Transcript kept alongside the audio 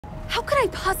How could I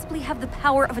possibly have the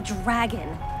power of a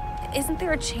dragon? Isn't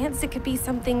there a chance it could be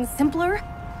something simpler?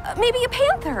 Maybe a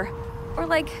panther? Or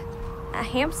like a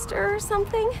hamster or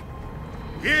something?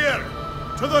 Here!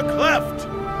 To the cleft!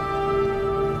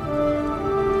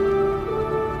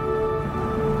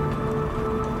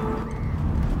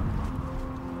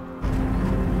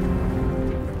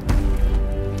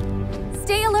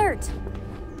 Stay alert!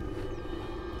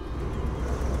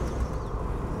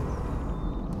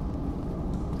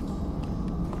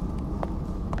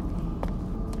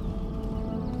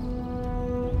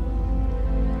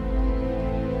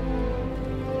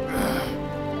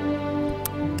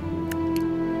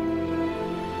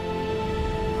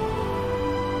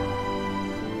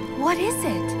 What is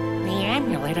it? The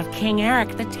amulet of King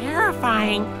Eric the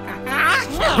Terrifying.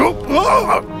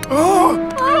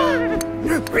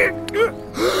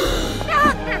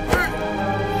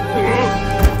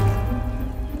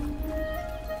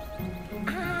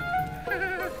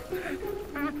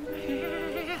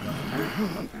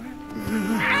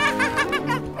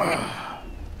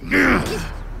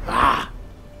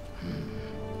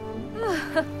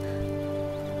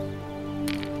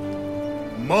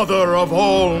 Mother of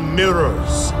all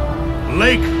mirrors,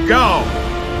 Lake Gao,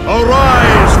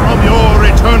 arise from your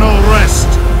eternal rest.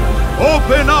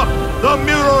 Open up the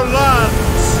MIRRORLANDS.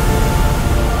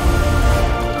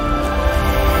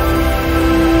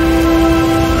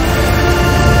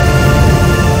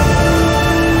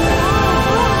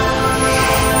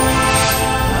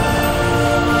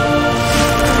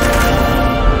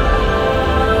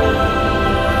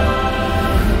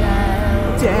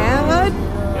 Dad?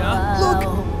 Look,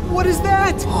 what is that?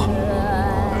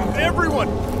 Everyone,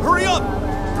 hurry up!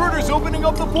 Gerda's opening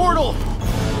up the portal!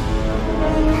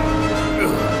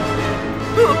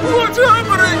 What's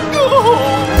happening?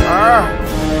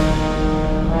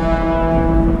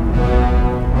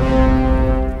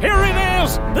 Here it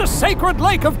is! The sacred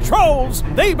lake of trolls!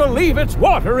 They believe its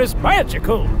water is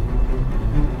magical!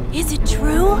 Is it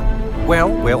true? Well,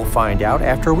 we'll find out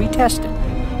after we test it.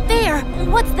 There!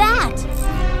 What's that?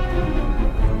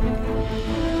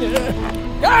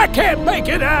 I can't make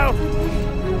it out!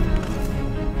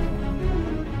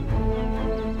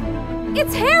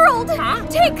 It's Harold!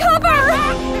 Take cover!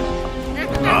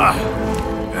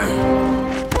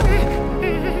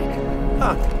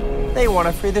 Huh. They want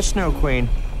to free the Snow Queen.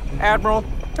 Admiral,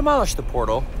 demolish the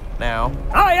portal, now.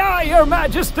 Aye, aye, Your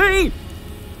Majesty!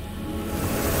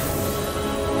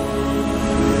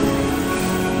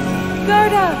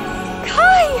 Gerda!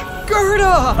 Kai!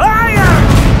 Gerda! Aye!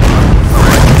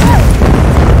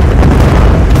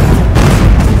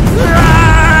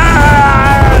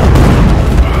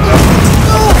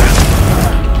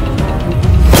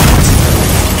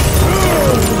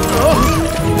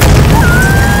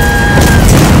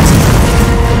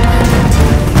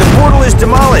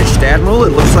 Demolished, Admiral.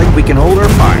 It looks like we can hold our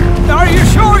fire. Are you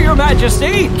sure, Your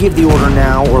Majesty? Give the order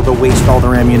now, or they'll waste all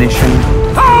their ammunition.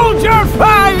 Hold your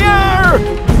fire!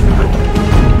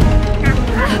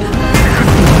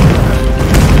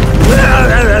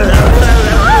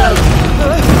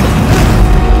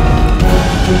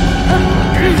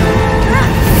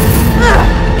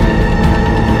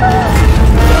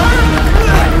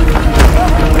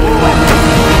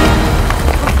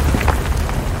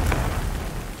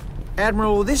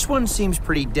 Admiral, this one seems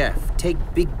pretty deaf. Take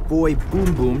Big Boy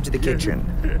Boom Boom to the kitchen.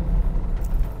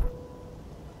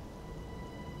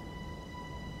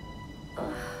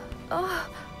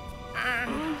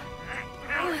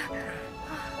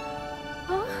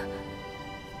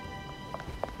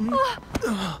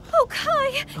 Oh,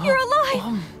 Kai! You're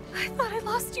alive! I thought I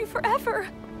lost you forever.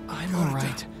 I'm all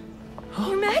right.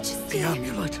 Your Majesty! The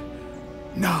amulet.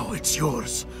 Now it's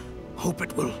yours. Hope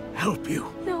it will help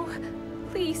you. No,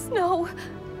 please, no.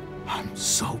 I'm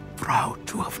so proud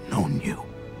to have known you.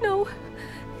 No,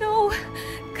 no,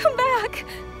 come back!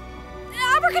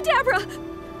 Abracadabra!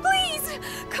 Please!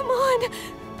 Come on!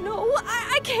 No,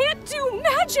 I can't do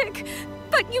magic!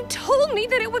 But you told me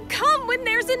that it would come when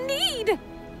there's a need!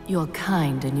 You're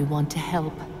kind and you want to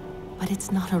help, but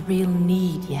it's not a real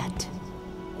need yet.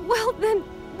 Well then,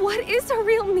 what is a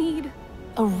real need?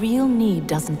 A real need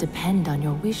doesn't depend on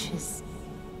your wishes.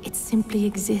 It simply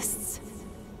exists.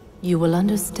 You will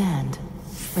understand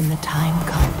when the time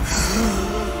comes.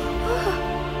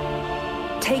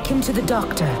 Take him to the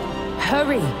doctor.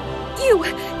 Hurry! You!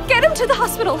 Get him to the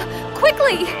hospital!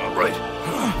 Quickly! Right.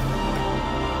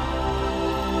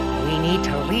 We need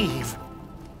to leave